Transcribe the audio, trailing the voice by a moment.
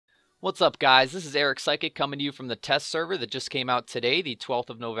What's up, guys? This is Ahrix Psykik coming to you from the test server that just came out today, the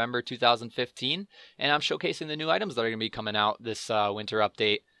 12th of November 2015, and I'm showcasing the new items that are going to be coming out this winter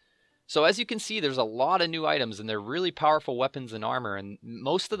update. So as you can see, there's a lot of new items, and they're really powerful weapons and armor, and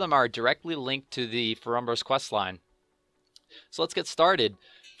most of them are directly linked to the Ferumbras questline. So let's get started.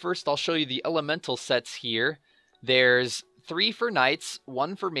 First, I'll show you the elemental sets here. There's 3 for knights,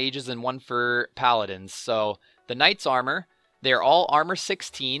 1 for mages, and 1 for paladins. So the knight's armor, they're all armor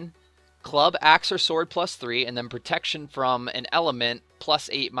 16, club, axe, or sword +3, and then protection from an element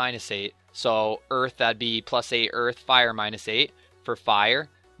 +8, -8. So earth, that'd be +8 earth, fire -8. For fire,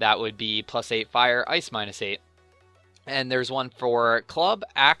 that would be +8 fire, ice -8. And there's one for club,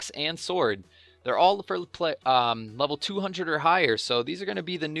 axe, and sword. They're all for level 200 or higher, so these are going to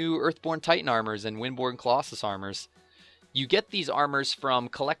be the new Earthborn Titan armors and Windborn Colossus armors. You get these armors from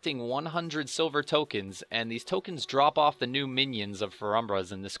collecting 100 silver tokens, and these tokens drop off the new minions of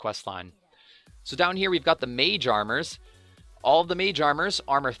Ferumbras in this questline. So down here we've got the mage armors. All of the mage armors,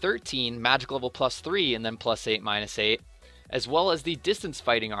 armor 13, magic level +3, and then +8, -8. As well as the distance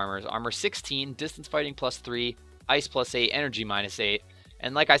fighting armors, armor 16, distance fighting +3, ice +8, energy -8.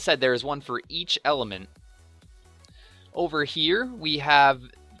 And like I said, there is one for each element. Over here, we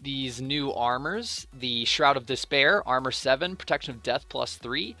have these new armors. The Shroud of Despair, armor 7, protection of death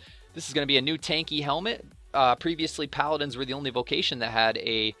 +3. This is going to be a new tanky helmet. Previously, paladins were the only vocation that had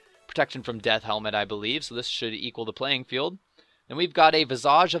a protection from death helmet, I believe. So this should equal the playing field. And we've got a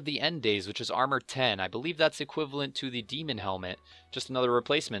Visage of the End Days, which is armor 10. I believe that's equivalent to the demon helmet. Just another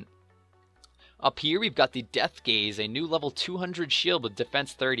replacement. Up here, we've got the Death Gaze, a new level 200 shield with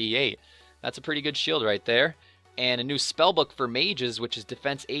defense 38. That's a pretty good shield right there. And a new spellbook for mages, which is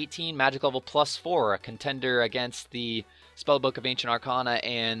defense 18, magic level +4, a contender against the Spellbook of Ancient Arcana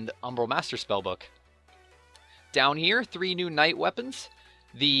and Umbral Master spellbook. Down here, 3 new knight weapons.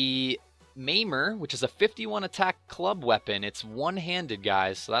 The Maimer, which is a 51 attack club weapon. It's one-handed,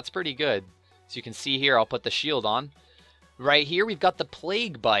 guys, so that's pretty good. So you can see here, I'll put the shield on. Right here, we've got the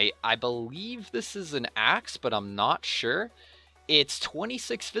Plague Bite. I believe this is an axe, but I'm not sure. It's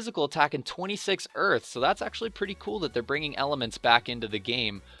 26 physical attack and 26 earth, so that's actually pretty cool that they're bringing elements back into the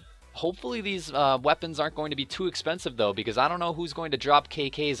game. Hopefully these weapons aren't going to be too expensive, though, because I don't know who's going to drop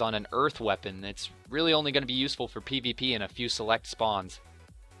KKs on an earth weapon. It's really only going to be useful for PvP and a few select spawns.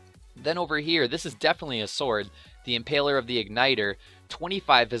 Then over here, this is definitely a sword. The Impaler of the Igniter,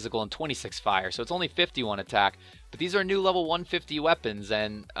 25 physical and 26 fire, so it's only 51 attack. But these are new level 150 weapons,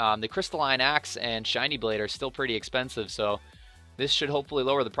 and the Crystalline Axe and Shiny Blade are still pretty expensive, so this should hopefully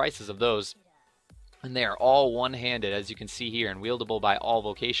lower the prices of those. And they are all one-handed, as you can see here, and wieldable by all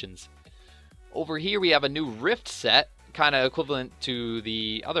vocations. Over here we have a new Rift set, kind of equivalent to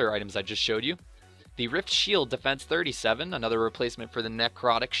the other items I just showed you. The Rift Shield, defense 37, another replacement for the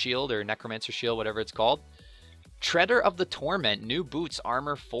Necrotic Shield, or Necromancer Shield, whatever it's called. Treader of the Torment, new boots,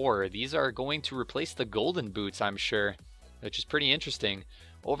 armor 4. These are going to replace the golden boots, I'm sure, which is pretty interesting.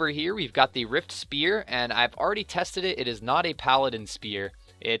 Over here, we've got the Rift Spear, and I've already tested it. It is not a Paladin Spear.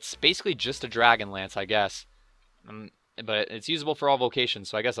 It's basically just a Dragon Lance, I guess. But it's usable for all vocations,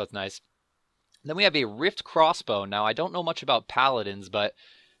 so I guess that's nice. Then we have a Rift Crossbow. Now, I don't know much about Paladins, but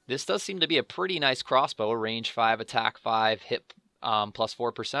this does seem to be a pretty nice crossbow. Range 5, attack 5, hit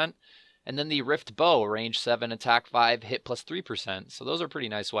 +4%. And then the Rift Bow, range 7, attack 5, hit +3%. So those are pretty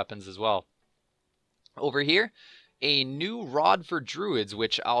nice weapons as well. Over here, a new Rod for Druids,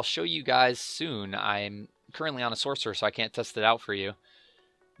 which I'll show you guys soon. I'm currently on a Sorcerer, so I can't test it out for you.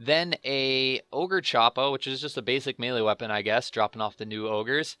 Then a Ogre Choppa, which is just a basic melee weapon, I guess, dropping off the new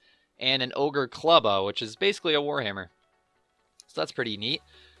Ogres. And an Ogre Clubba, which is basically a Warhammer. So that's pretty neat.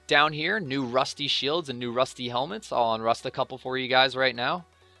 Down here, new Rusty Shields and new Rusty Helmets. I'll unrust a couple for you guys right now.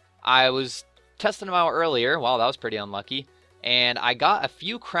 I was testing them out earlier. Wow, that was pretty unlucky. And I got a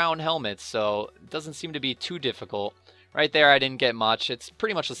few crown helmets, so it doesn't seem to be too difficult. Right there, I didn't get much. It's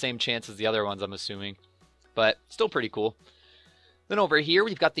pretty much the same chance as the other ones, I'm assuming. But still pretty cool. Then over here,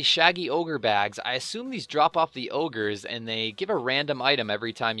 we've got the Shaggy Ogre Bags. I assume these drop off the Ogres, and they give a random item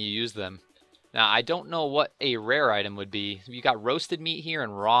every time you use them. Now, I don't know what a rare item would be. You got roasted meat here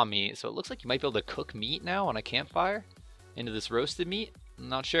and raw meat, so it looks like you might be able to cook meat now on a campfire into this roasted meat. I'm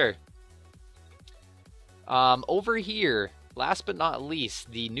not sure. Over here, last but not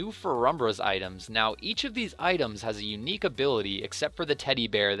least, the new Ferumbras items. Now, each of these items has a unique ability, except for the teddy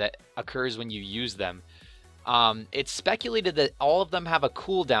bear, that occurs when you use them. It's speculated that all of them have a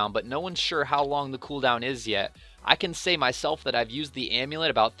cooldown, but no one's sure how long the cooldown is yet. I can say myself that I've used the amulet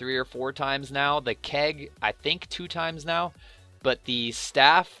about 3 or 4 times now. The keg, I think 2 times now. But the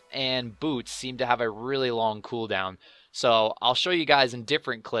staff and boots seem to have a really long cooldown. So I'll show you guys in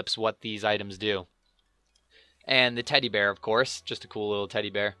different clips what these items do. And the teddy bear, of course, just a cool little teddy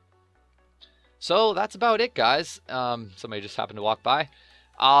bear. So that's about it, guys. Somebody just happened to walk by.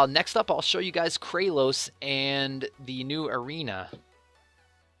 Next up, I'll show you guys Krailos and the new arena.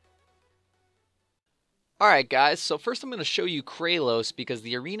 Alright guys, so first I'm going to show you Krailos because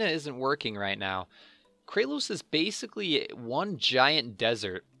the arena isn't working right now. Krailos is basically one giant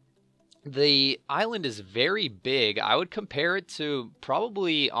desert. The island is very big. I would compare it to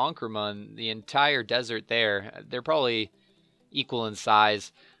probably Ankrman, the entire desert there. They're probably equal in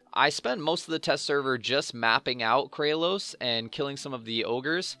size. I spent most of the test server just mapping out Krailos and killing some of the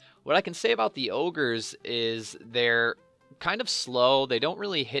ogres. What I can say about the ogres is they're kind of slow. They don't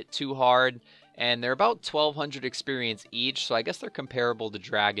really hit too hard. And they're about 1200 experience each, so I guess they're comparable to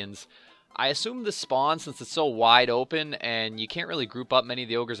dragons. I assume the spawn, since it's so wide open and you can't really group up many of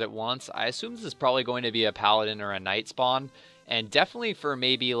the ogres at once, I assume this is probably going to be a paladin or a knight spawn. And definitely for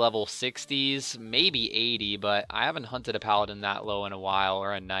maybe level 60s, maybe 80, but I haven't hunted a paladin that low in a while,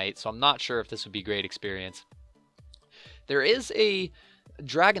 or a knight, so I'm not sure if this would be great experience. There is a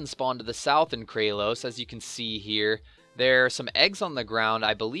dragon spawn to the south in Krailos, as you can see here. There are some eggs on the ground.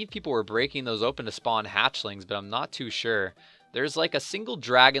 I believe people were breaking those open to spawn hatchlings, but I'm not too sure. There's like a single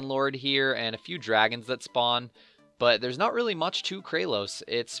dragon lord here and a few dragons that spawn, but there's not really much to Krailos.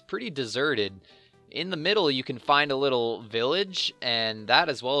 It's pretty deserted. In the middle you can find a little village, and that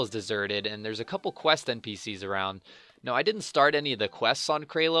as well is deserted, and there's a couple quest NPCs around. Now, I didn't start any of the quests on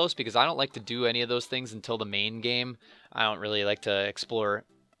Krailos because I don't like to do any of those things until the main game. I don't really like to explore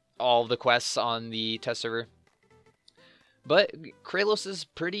all of the quests on the test server. But Krailos is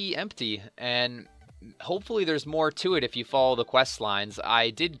pretty empty, and hopefully there's more to it if you follow the quest lines.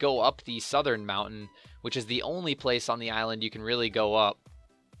 I did go up the southern mountain, which is the only place on the island you can really go up.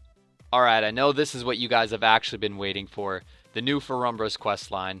 Alright, I know this is what you guys have actually been waiting for, the new Ferumbras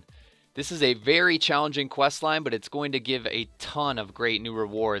questline. This is a very challenging questline, but it's going to give a ton of great new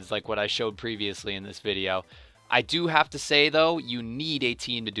rewards like what I showed previously in this video. I do have to say though, you need a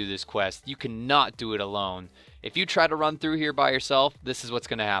team to do this quest. You cannot do it alone. If you try to run through here by yourself, this is what's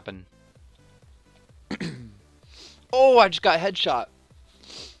going to happen. Oh, I just got headshot.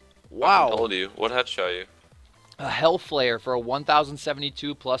 Wow. I told you. What headshot you? A Hellflare for a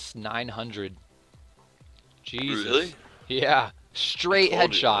 1072 plus 900. Jesus. Really? Yeah. Straight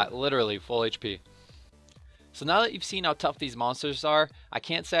headshot. You. Literally full HP. So now that you've seen how tough these monsters are, I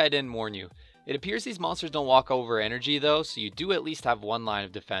can't say I didn't warn you. It appears these monsters don't walk over energy though, so you do at least have one line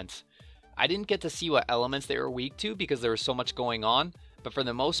of defense. I didn't get to see what elements they were weak to because there was so much going on, but for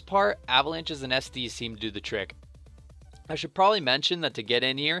the most part, avalanches and SDs seem to do the trick. I should probably mention that to get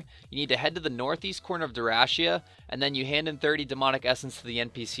in here, you need to head to the northeast corner of Dyrachia, and then you hand in 30 demonic essence to the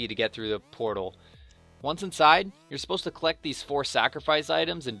NPC to get through the portal. Once inside, you're supposed to collect these 4 sacrifice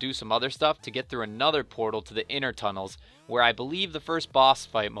items and do some other stuff to get through another portal to the inner tunnels, where I believe the first boss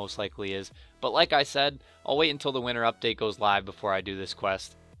fight most likely is, but like I said, I'll wait until the winter update goes live before I do this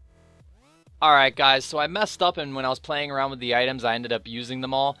quest. Alright guys, so I messed up, and when I was playing around with the items I ended up using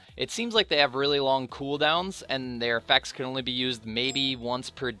them all. It seems like they have really long cooldowns and their effects can only be used maybe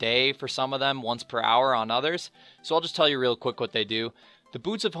once per day for some of them, once per hour on others. So I'll just tell you real quick what they do. The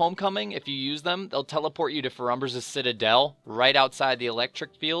Boots of Homecoming, if you use them, they'll teleport you to Ferumbras' Citadel right outside the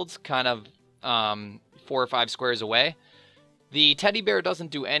electric fields, kind of 4 or 5 squares away. The Teddy Bear doesn't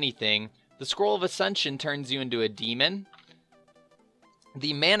do anything. The Scroll of Ascension turns you into a demon.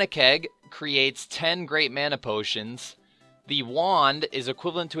 The Mana Keg creates 10 great mana potions. The Wand is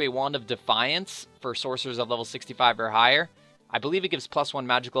equivalent to a Wand of Defiance for sorcerers of level 65 or higher. I believe it gives +1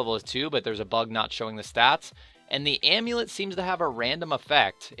 magic level 2, but there's a bug not showing the stats. And the Amulet seems to have a random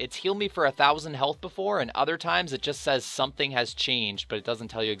effect. It's healed me for 1000 health before, and other times it just says something has changed, but it doesn't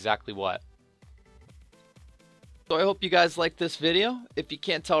tell you exactly what. So I hope you guys liked this video. If you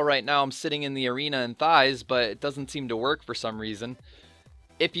can't tell right now, I'm sitting in the arena in thighs, but it doesn't seem to work for some reason.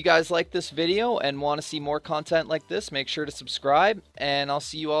 If you guys like this video and want to see more content like this, make sure to subscribe, and I'll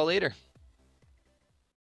see you all later.